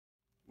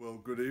Well,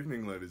 good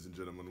evening, ladies and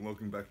gentlemen.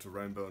 Welcome back to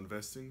Rainbow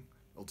Investing,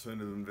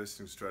 alternative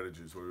investing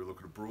strategies, where we look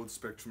at a broad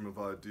spectrum of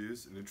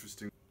ideas and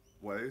interesting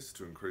ways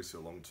to increase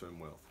your long-term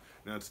wealth.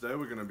 Now, today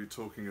we're going to be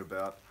talking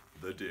about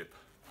the dip.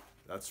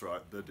 That's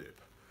right, the dip.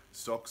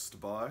 Stocks to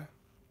buy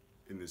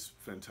in this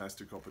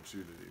fantastic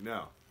opportunity.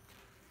 Now,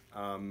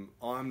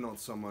 I'm not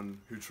someone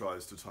who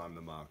tries to time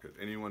the market.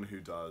 Anyone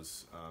who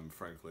does,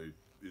 frankly,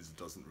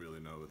 doesn't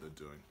really know what they're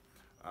doing.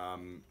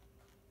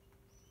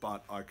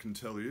 But I can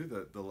tell you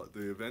that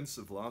the events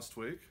of last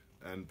week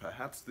and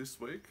perhaps this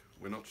week,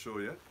 we're not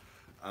sure yet,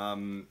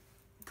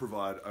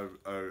 provide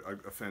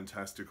a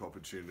fantastic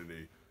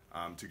opportunity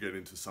to get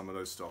into some of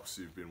those stocks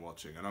you've been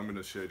watching. And I'm going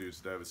to share to you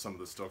today with some of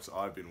the stocks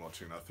I've been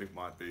watching and I think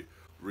might be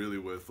really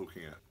worth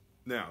looking at.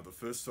 Now, the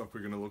first stock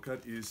we're going to look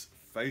at is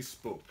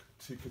Facebook,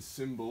 ticker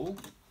symbol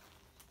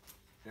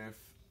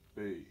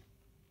FB.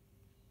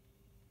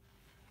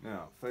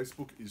 Now,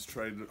 Facebook is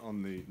traded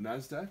on the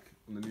NASDAQ,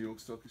 on the New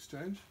York Stock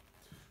Exchange.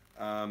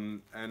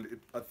 And it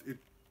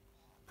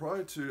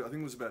prior to, I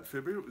think it was about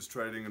February, it was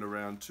trading at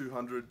around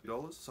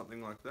 $200,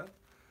 something like that.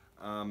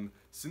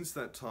 Since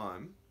that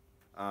time,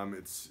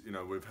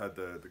 we've had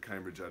the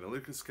Cambridge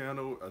Analytica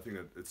scandal. I think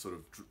it sort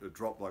of it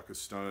dropped like a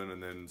stone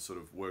and then sort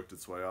of worked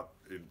its way up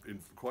in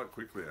quite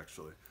quickly,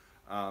 actually.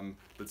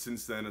 But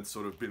since then, it's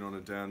sort of been on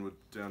a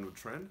downward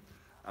trend.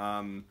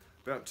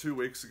 About 2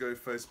 weeks ago,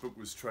 Facebook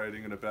was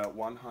trading at about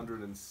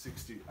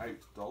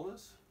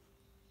 $168.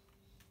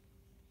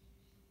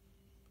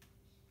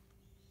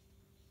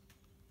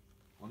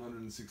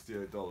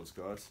 $168,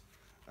 guys.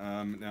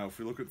 Now, if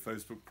we look at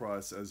Facebook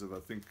price as of, I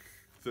think,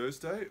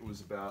 Thursday, it was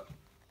about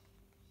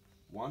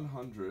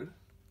 $151.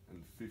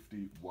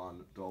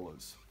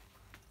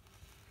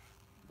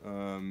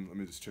 Let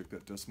me just check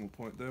that decimal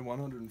point there.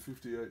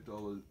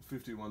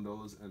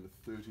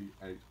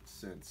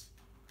 $151.38.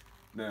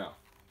 Now,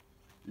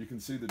 you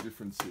can see the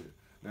difference here.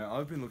 Now,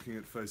 I've been looking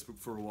at Facebook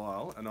for a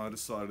while, and I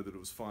decided that it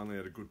was finally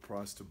at a good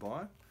price to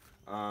buy.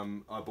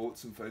 I bought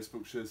some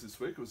Facebook shares this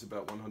week. It was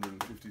about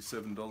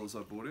 $157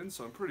 I bought in,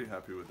 so I'm pretty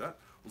happy with that.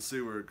 We'll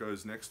see where it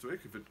goes next week.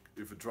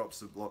 If it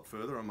drops a lot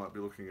further, I might be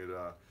looking at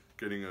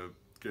getting a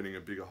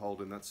bigger hold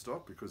in that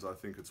stock, because I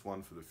think it's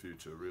one for the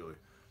future, really.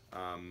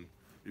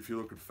 If you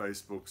look at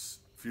Facebook's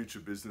future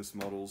business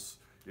models,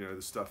 you know,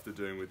 the stuff they're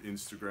doing with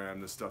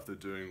Instagram, the stuff they're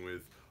doing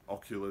with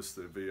Oculus,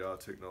 their VR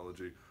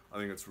technology, I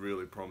think it's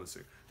really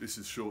promising. This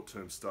is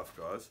short-term stuff,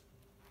 guys.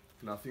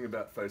 Nothing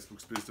about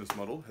Facebook's business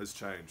model has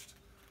changed.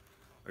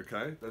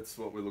 Okay, that's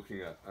what we're looking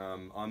at.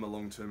 I'm a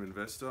long-term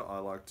investor. I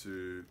like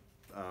to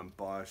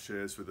buy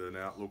shares with an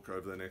outlook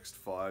over the next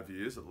 5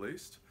 years at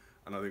least,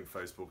 and I think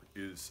Facebook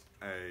is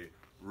a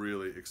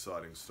really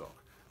exciting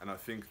stock. And I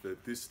think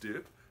that this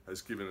dip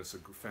has given us a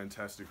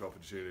fantastic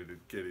opportunity to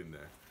get in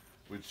there,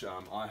 which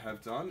I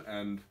have done,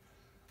 and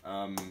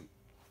I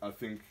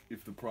think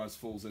if the price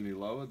falls any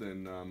lower,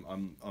 then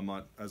I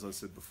might, as I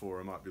said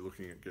before, I might be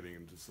looking at getting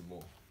into some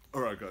more.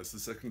 Alright guys, the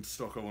second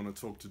stock I want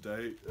to talk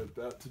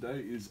about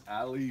today is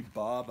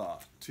Alibaba,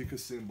 ticker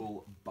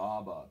symbol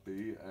BABA,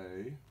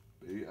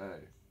 B-A-B-A.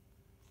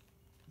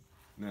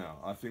 Now,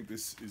 I think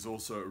this is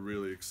also a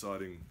really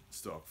exciting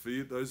stock.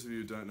 For those of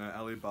you who don't know,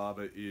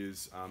 Alibaba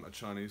is a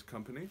Chinese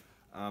company.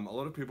 A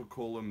lot of people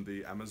call them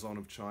the Amazon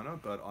of China,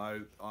 but I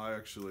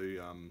actually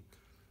I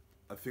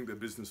think their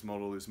business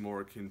model is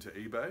more akin to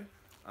eBay.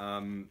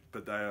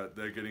 But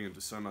they're getting into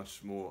so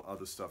much more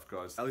other stuff,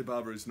 guys.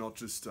 Alibaba is not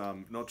just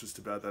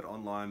about that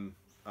online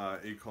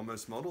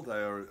e-commerce model.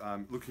 They are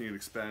looking at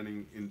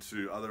expanding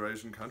into other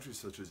Asian countries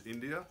such as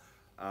India.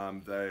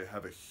 They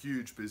have a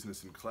huge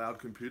business in cloud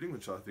computing,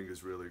 which I think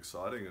is really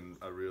exciting and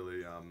a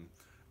really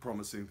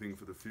promising thing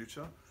for the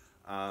future.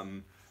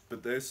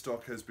 But their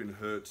stock has been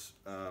hurt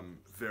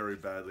very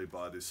badly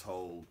by this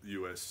whole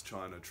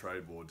US-China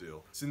trade war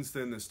deal. Since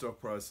then, their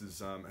stock price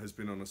has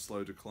been on a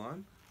slow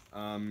decline.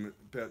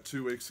 About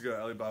 2 weeks ago,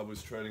 Alibaba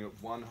was trading at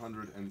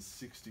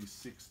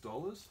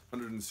 $166.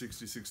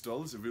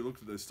 $166. If we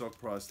looked at their stock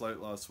price late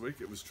last week,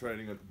 it was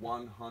trading at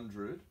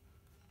 $138.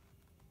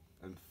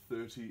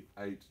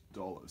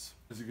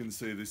 As you can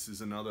see, this is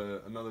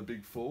another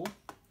big fall,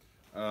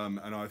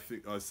 and I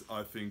think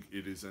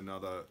it is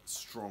another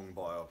strong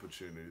buy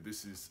opportunity.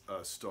 This is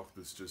a stock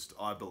that's just,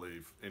 I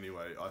believe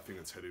anyway, I think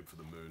it's headed for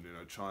the moon. You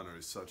know, China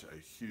is such a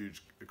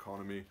huge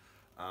economy.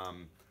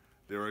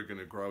 They're going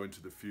to grow into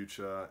the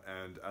future,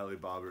 and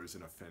Alibaba is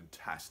in a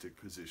fantastic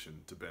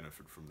position to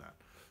benefit from that.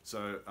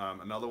 So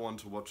another one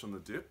to watch on the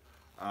dip.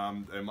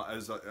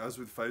 As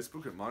with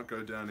Facebook, it might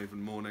go down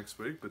even more next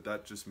week, but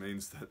that just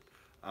means that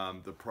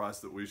the price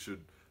that we're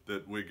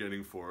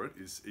getting for it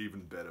is even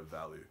better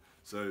value.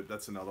 So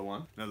that's another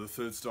one. Now, the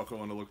third stock I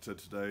want to look at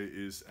today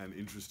is an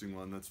interesting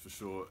one, that's for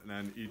sure,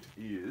 and it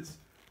is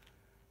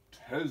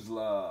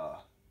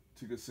Tesla,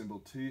 ticker symbol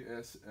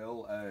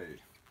TSLA,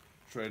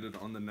 traded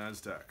on the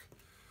NASDAQ.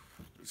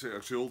 So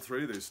actually, all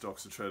three of these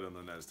stocks are traded on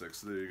the NASDAQ,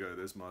 so there you go,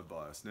 there's my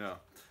bias. Now,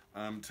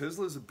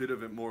 Tesla is a bit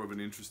of more of an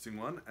interesting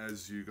one.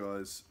 As you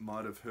guys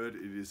might have heard,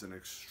 it is an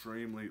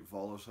extremely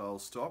volatile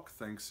stock,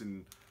 thanks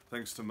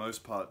to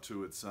most part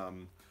to its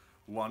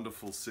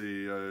wonderful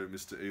CEO,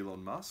 Mr.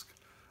 Elon Musk.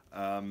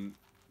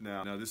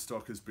 Now this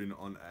stock has been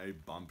on a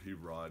bumpy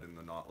ride in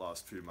the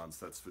last few months,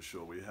 that's for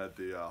sure. We had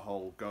the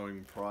whole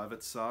going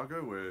private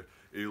saga where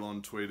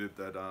Elon tweeted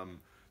that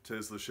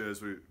Tesla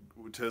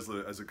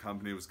as a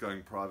company was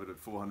going private at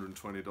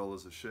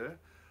 $420 a share.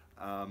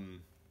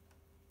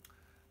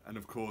 And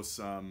of course,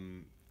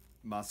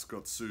 Musk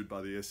got sued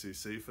by the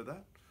SEC for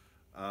that.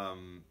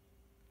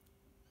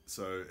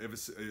 So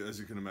as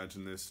you can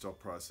imagine, their stock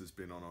price has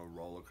been on a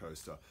roller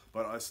coaster.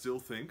 But I still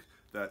think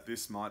that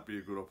this might be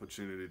a good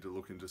opportunity to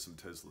look into some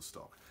Tesla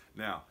stock.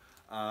 Now,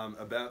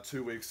 about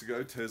 2 weeks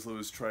ago, Tesla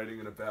was trading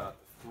at about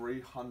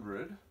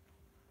 $310,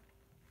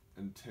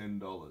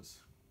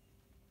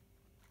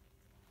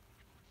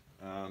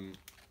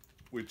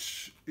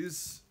 which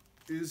is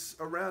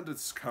around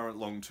its current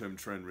long-term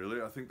trend,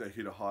 really. I think they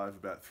hit a high of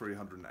about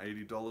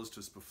 $380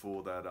 just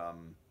before that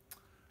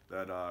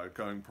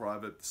going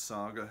private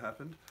saga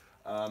happened.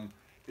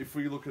 If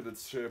we look at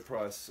its share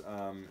price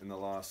in the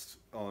last,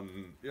 I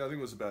think it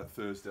was about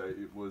Thursday,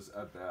 it was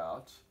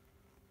about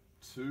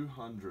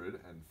 $250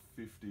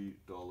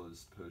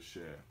 per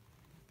share.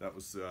 That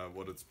was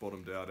what it's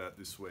bottomed out at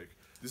this week.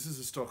 This is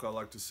a stock I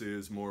like to see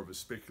as more of a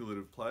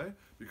speculative play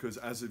because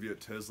as of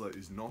yet Tesla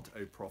is not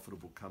a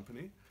profitable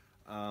company.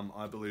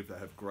 I believe they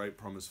have great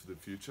promise for the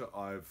future.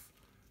 I've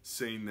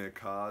seen their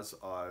cars,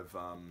 I've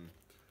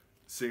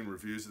seen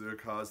reviews of their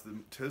cars.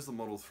 The Tesla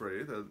Model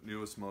 3, the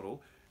newest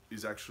model,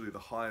 is actually the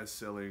highest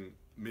selling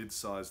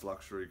mid-sized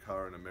luxury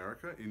car in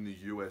America, in the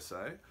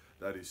USA.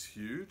 That is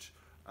huge.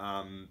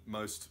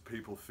 Most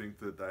people think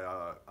that they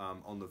are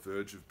on the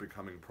verge of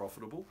becoming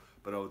profitable,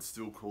 but I would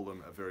still call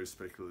them a very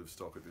speculative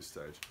stock at this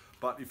stage.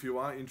 But if you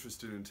are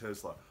interested in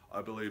Tesla,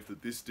 I believe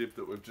that this dip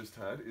that we've just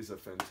had is a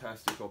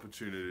fantastic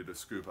opportunity to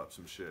scoop up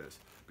some shares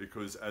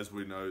because, as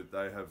we know,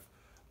 they have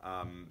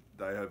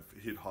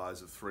hit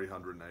highs of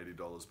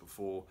 $380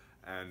 before,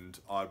 and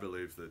I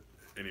believe that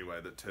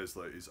anyway that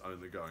Tesla is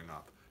only going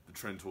up. The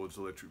trend towards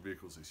electric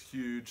vehicles is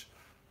huge,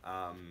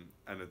 and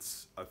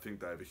I think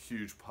they have a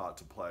huge part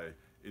to play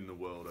in the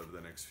world over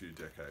the next few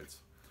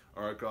decades.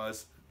 All right,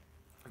 guys,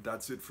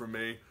 that's it from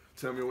me.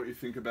 Tell me what you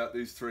think about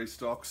these three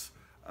stocks.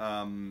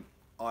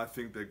 I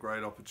think they're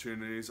great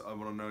opportunities. I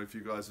want to know if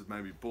you guys have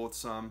maybe bought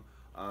some.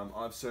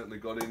 I've certainly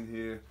got in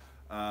here.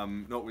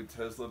 Not with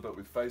Tesla, but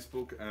with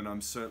Facebook, and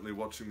I'm certainly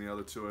watching the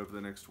other two over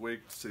the next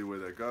week to see where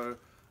they go.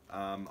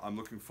 I'm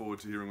looking forward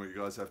to hearing what you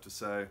guys have to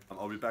say.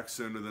 I'll be back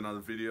soon with another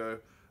video,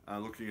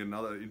 looking at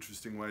other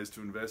interesting ways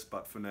to invest,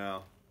 but for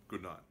now,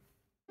 good night.